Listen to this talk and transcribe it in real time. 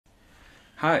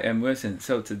Hi, I'm Wilson.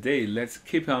 So today let's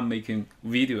keep on making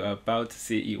video about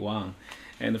CE1.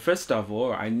 And first of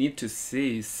all, I need to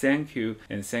say thank you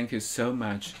and thank you so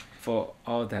much for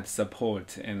all that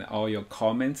support and all your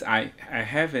comments. I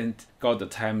haven't got the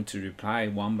time to reply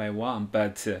one by one,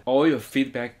 but all your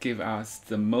feedback give us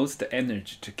the most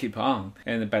energy to keep on.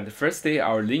 And by the first day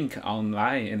our link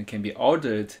online and can be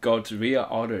ordered, got real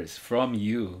orders from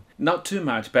you. Not too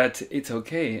much, but it's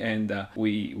okay. And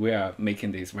we are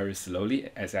making this very slowly,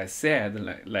 as I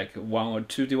said, like 1 or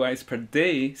 2 devices per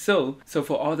day. So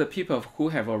for all the people who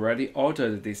have already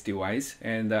ordered this device,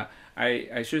 and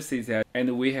I should say that,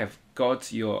 and we have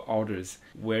got your orders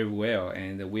very well,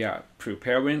 and we are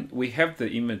preparing. We have the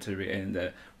inventory,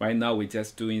 and right now we're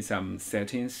just doing some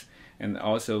settings, and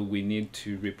also we need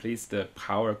to replace the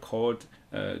power cord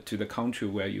to the country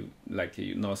where you like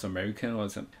North American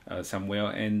or somewhere,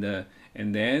 and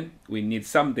then we need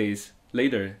some days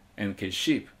later and can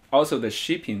ship. Also, the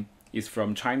shipping is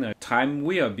from China. Time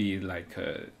will be like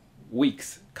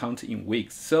weeks, count in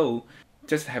weeks. So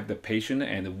just have the patience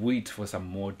and wait for some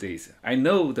more days. I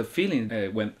know the feeling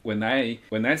when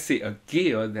I see a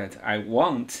gear that I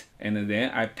want, and then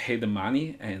I pay the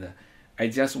money, and I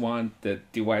just want the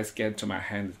device get to my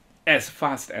hand as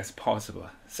fast as possible.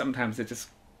 Sometimes I just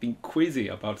been crazy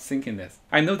about thinking this.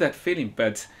 I know that feeling,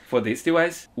 but for this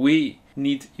device, we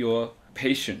need your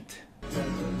patience.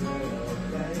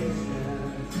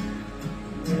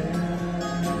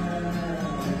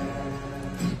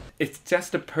 It's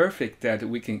just perfect that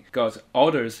we can get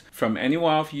orders from any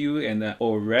one of you and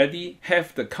already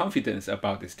have the confidence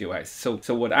about this device.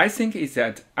 So what I think is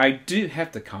that I do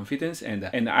have the confidence, and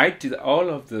I did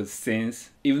all of the things,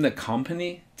 even the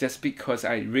company, just because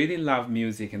I really love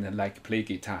music and I like play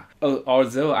guitar.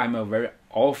 Although I'm a very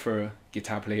awful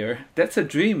guitar player, that's a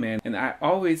dream, man. And I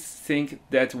always think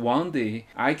that one day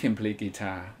I can play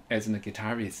guitar as a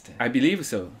guitarist. I believe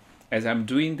so. As I'm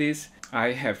doing this,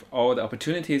 I have all the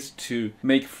opportunities to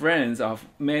make friends of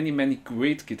many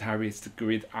great guitarists,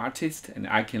 great artists, and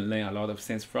I can learn a lot of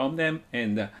things from them,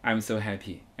 and I'm so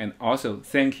happy. And also,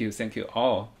 thank you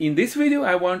all. In this video,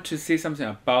 I want to say something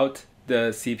about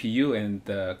the CPU and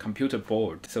the computer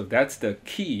board. So that's the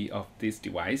key of this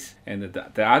device, and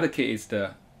the other key is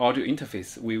the audio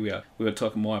interface. We will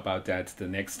talk more about that the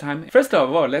next time. First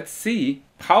of all, let's see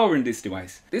powering this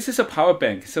device. This is a power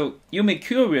bank, so you may be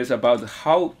curious about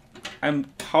how I'm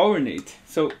powering it.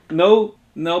 So no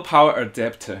power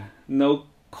adapter, no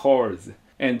cords,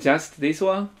 and just this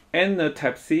one and the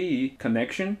Type-C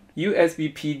connection.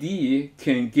 USB PD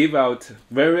can give out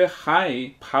very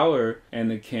high power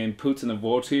and can put the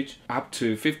voltage up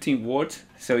to 15 volts.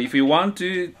 So if you want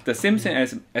to do the same thing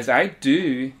as I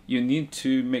do, you need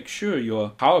to make sure your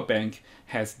power bank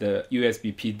has the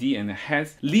USB PD and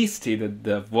has listed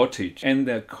the voltage and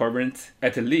the current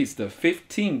at least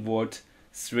 15 volt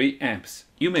 3 amps.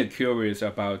 You may be curious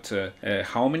about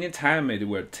how many time it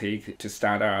will take to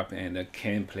start up and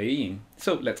can play in.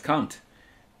 So let's count.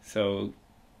 So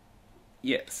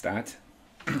yeah, start.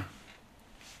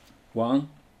 1,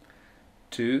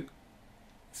 2,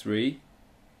 3,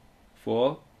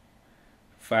 4,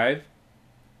 5,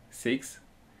 6,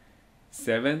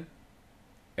 7,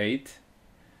 8,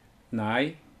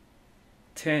 9,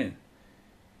 10,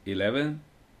 11,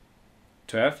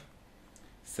 12,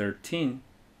 13,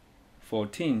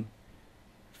 14,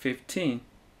 15,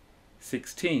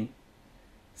 16,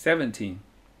 17.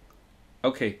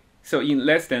 Okay, so in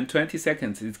less than 20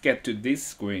 seconds, it gets to this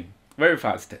screen very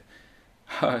fast.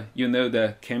 You know,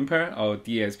 the camper or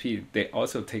DSP, they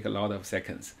also take a lot of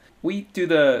seconds. We do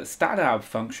the startup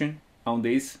function on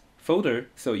this folder.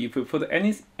 So if you put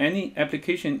any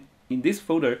application in this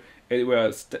folder, it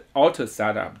will auto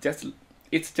startup.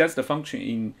 It's just a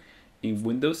function in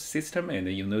Windows system, and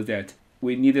you know that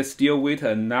we need to still wait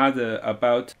another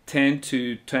about 10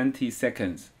 to 20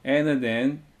 seconds. And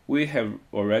then we have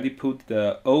already put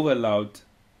the overload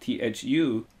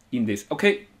THU in this.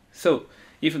 Okay, so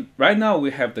if right now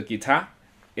we have the guitar,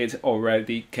 it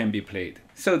already can be played.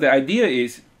 So the idea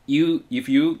is if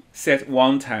you set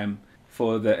one time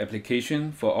for the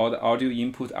application, for all the audio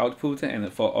input, output,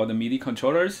 and for all the MIDI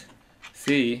controllers,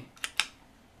 see,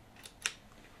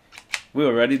 we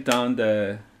already done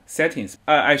the settings.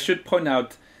 I should point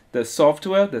out the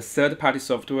software, the third-party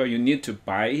software, you need to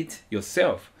buy it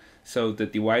yourself. So the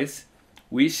device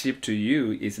we ship to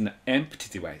you is an empty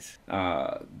device.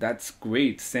 That's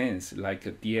great sense, like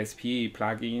DSP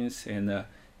plugins and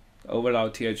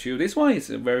overload THU. This one is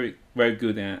very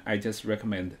good, and I just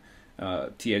recommend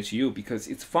THU because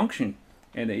its function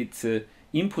and its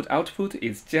input output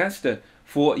is just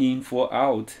 4 in 4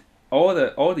 out. All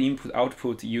the input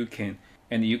output you can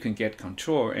and you can get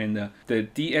control. And the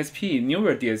DSP,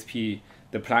 newer DSP,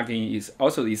 the plugin is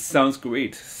also, it sounds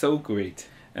great, so great.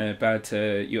 But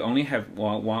you only have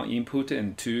one input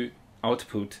and 2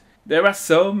 output. There are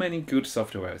so many good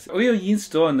softwares. We'll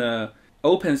install an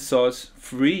open source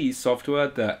free software,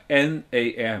 the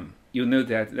NAM. You know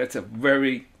that that's a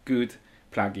very good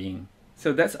plugin.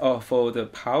 So that's all for the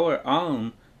power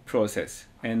on process.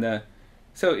 And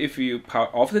so if you power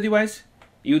off the device,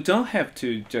 you don't have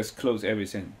to just close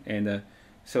everything. And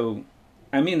so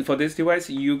I mean, for this device,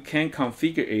 you can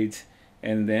configure it,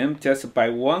 and then just by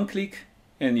one click,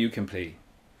 and you can play.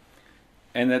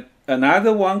 And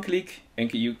another one click,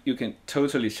 and you can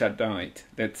totally shut down it.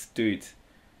 Let's do it.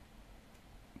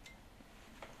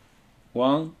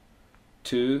 1,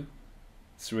 2,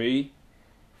 3,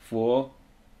 4,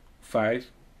 5,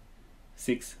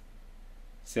 6,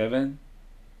 7,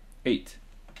 8.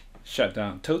 Shut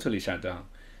down, totally shut down.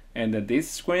 And this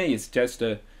screen is just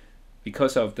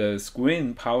because of the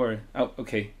screen power. Oh,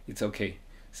 okay, it's okay.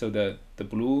 So the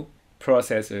blue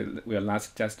process will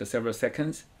last just several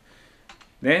seconds.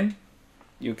 Then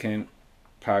you can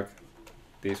plug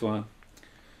this one.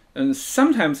 And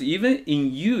sometimes even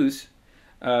in use,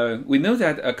 we know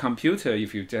that a computer,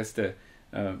 if you just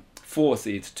force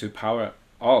it to power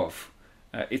off,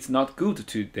 it's not good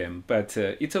to them, but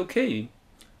it's okay.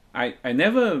 I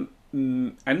never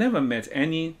met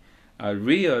any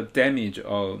real damage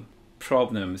or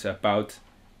problems about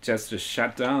just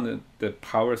shut down the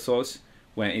power source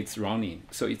when it's running.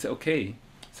 So it's okay.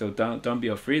 So don't be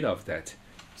afraid of that.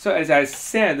 So as I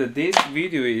said, this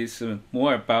video is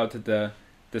more about the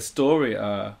story,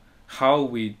 how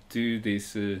we do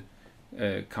this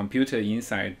computer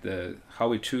inside, how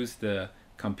we choose the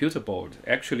computer board.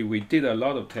 Actually, we did a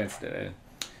lot of tests.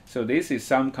 So this is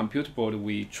some computer board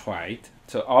we tried.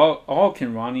 So all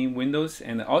can run in Windows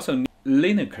and also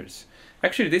Linux.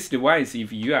 Actually, this device,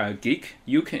 if you are a geek,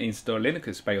 you can install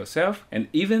Linux by yourself, and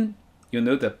even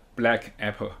the Black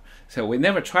Apple. So we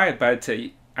never tried, but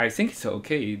I think it's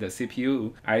okay. The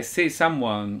CPU, I see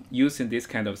someone using this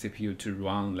kind of CPU to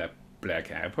run like Black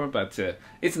Apple, but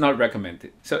it's not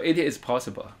recommended. So it is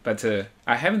possible, but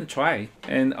I haven't tried.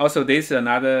 And also this is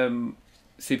another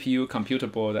CPU computer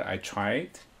board I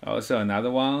tried. Also another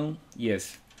one,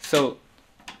 yes. So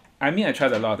I mean, I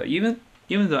tried a lot. Even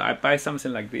though I buy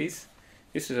something like this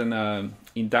is an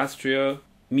industrial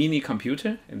mini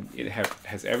computer, and it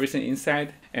has everything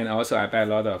inside. And also I buy a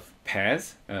lot of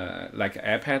pads, like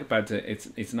iPad, but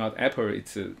it's not Apple.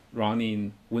 It's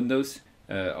running Windows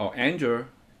or Android.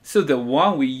 So the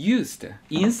one we used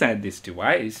inside this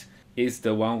device is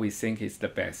the one we think is the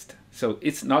best. So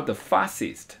it's not the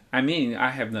fastest. I mean, I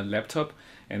have a laptop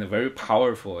and very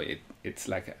powerful. It's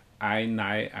like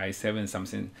i9, i7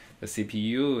 something, the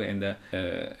CPU,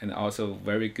 and also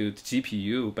very good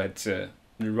GPU. But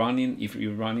if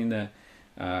you're running the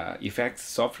effects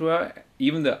software,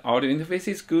 even the audio interface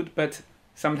is good, but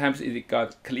sometimes it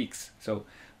got clicks. So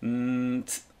very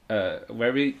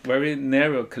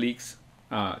narrow clicks,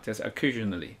 just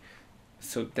occasionally.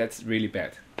 So that's really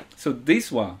bad. So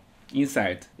this one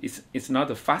inside it's not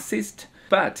the fastest,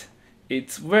 but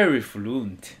it's very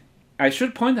fluent. I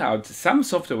should point out some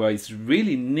software is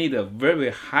really need a very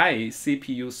high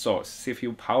CPU source,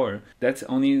 CPU power. That's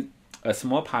only a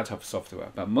small part of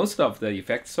software, but most of the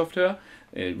effect software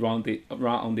run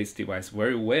on this device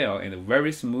very well and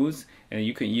very smooth. And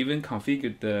you can even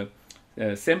configure the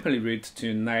sampling rate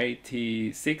to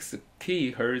 96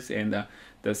 kHz, and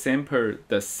the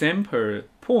sample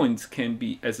points can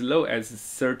be as low as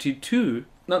 32.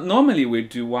 Normally we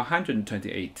do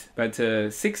 128, but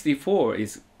 64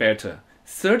 is better.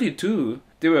 32,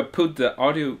 they will put the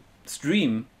audio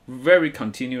stream very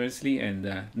continuously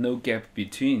and no gap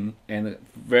between, and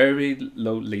very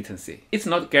low latency. It's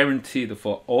not guaranteed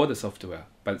for all the software,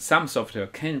 but some software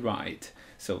can run it.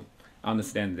 So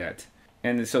understand that.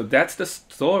 And so that's the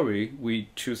story. We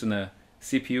choose a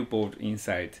CPU board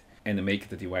inside and make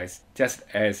the device just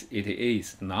as it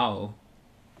is now.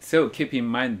 So keep in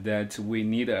mind that we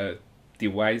need a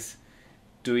device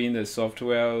doing the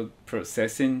software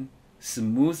processing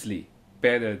smoothly,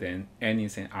 better than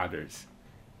anything others.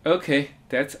 Okay,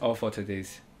 that's all for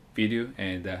today's video,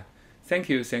 and thank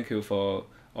you for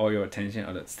all your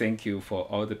attention. Thank you for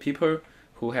all the people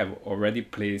who have already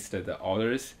placed the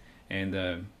orders,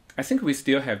 and I think we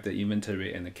still have the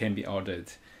inventory and can be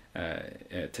ordered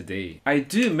today. I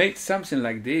do make something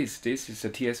like this. This is a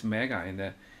TS Mega,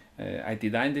 and I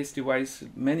designed this device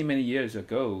many years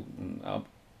ago,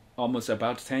 almost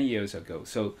about 10 years ago.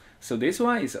 So this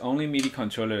one is only MIDI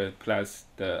controller plus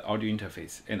the audio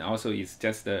interface, and also it's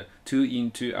just a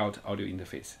 2-in 2-out audio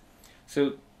interface.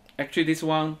 So Actually, this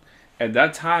one at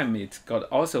that time it got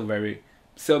also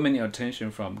so many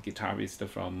attention from guitarists,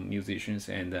 from musicians,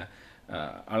 and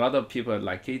a lot of people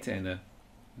like it. And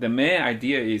the main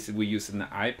idea is we use an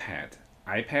iPad.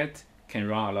 iPad can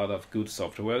run a lot of good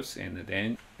softwares, and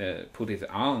then put it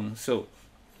on. So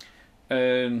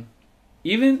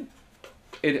even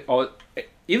it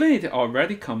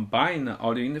already combine the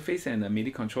audio interface and the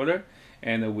MIDI controller,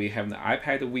 and we have the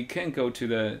iPad, we can go to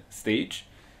the stage.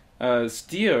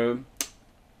 Still,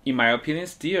 in my opinion,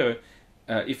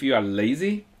 if you are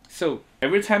lazy, so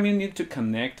every time you need to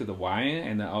connect to the wire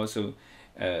and also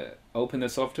open the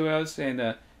softwares,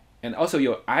 and also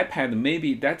your iPad,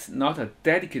 maybe that's not a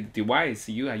dedicated device.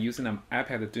 You are using an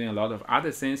iPad doing a lot of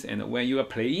other things, and when you are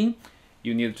playing,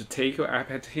 you need to take your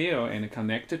iPad here and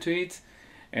connect to it,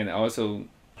 and also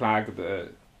plug the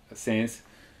things.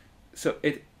 So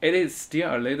it is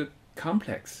still a little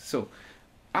complex. So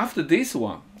after this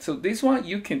one,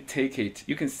 you can take it,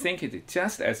 you can think it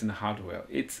just as a hardware.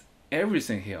 It's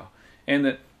everything here,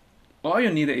 and all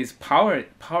you need is power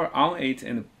on it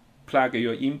and plug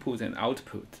your input and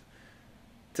output.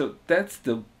 So that's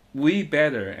the way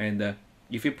better. And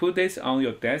if you put this on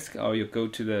your desk or you go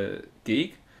to the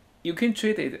gig, you can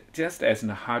treat it just as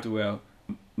a hardware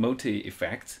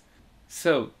multi-effects.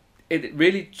 So it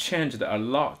really changed a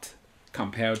lot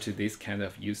compared to this kind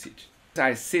of usage.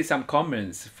 I see some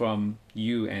comments from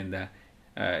you, and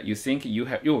you think you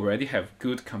already have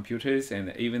good computers,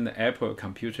 and even the Apple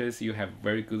computers, you have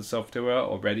very good software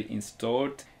already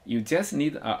installed. You just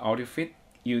need an audio fit.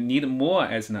 You need more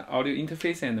as an audio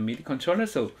interface and a MIDI controller.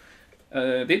 So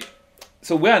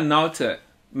we are not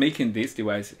making this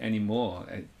device anymore.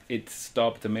 It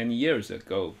stopped many years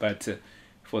ago. But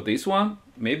for this one,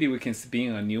 maybe we can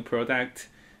spin a new product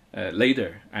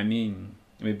later. I mean,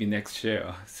 maybe next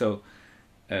year. So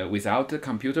without the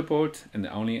computer board and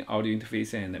only audio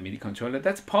interface and the MIDI controller,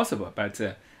 that's possible. But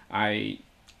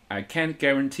I can't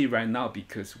guarantee right now,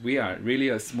 because we are really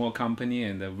a small company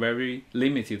and very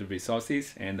limited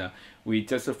resources, and we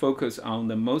just focus on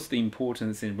the most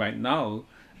important thing right now,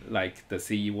 like the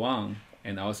CE1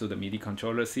 and also the MIDI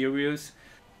controller series.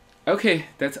 Okay,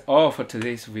 that's all for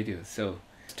today's video. So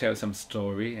tell some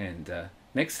story, and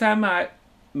next time I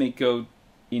may go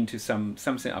into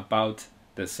something about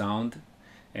the sound,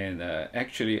 and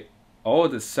actually all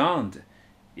the sound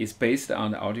is based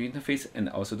on the audio interface and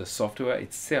also the software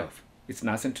itself. It's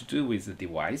nothing to do with the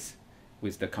device,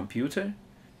 with the computer.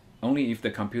 Only if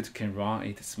the computer can run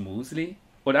it smoothly.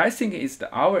 What I think is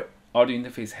that our audio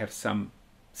interface have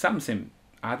something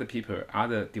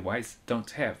other device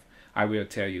don't have. I will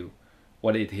tell you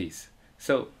what it is.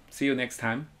 So see you next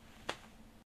time.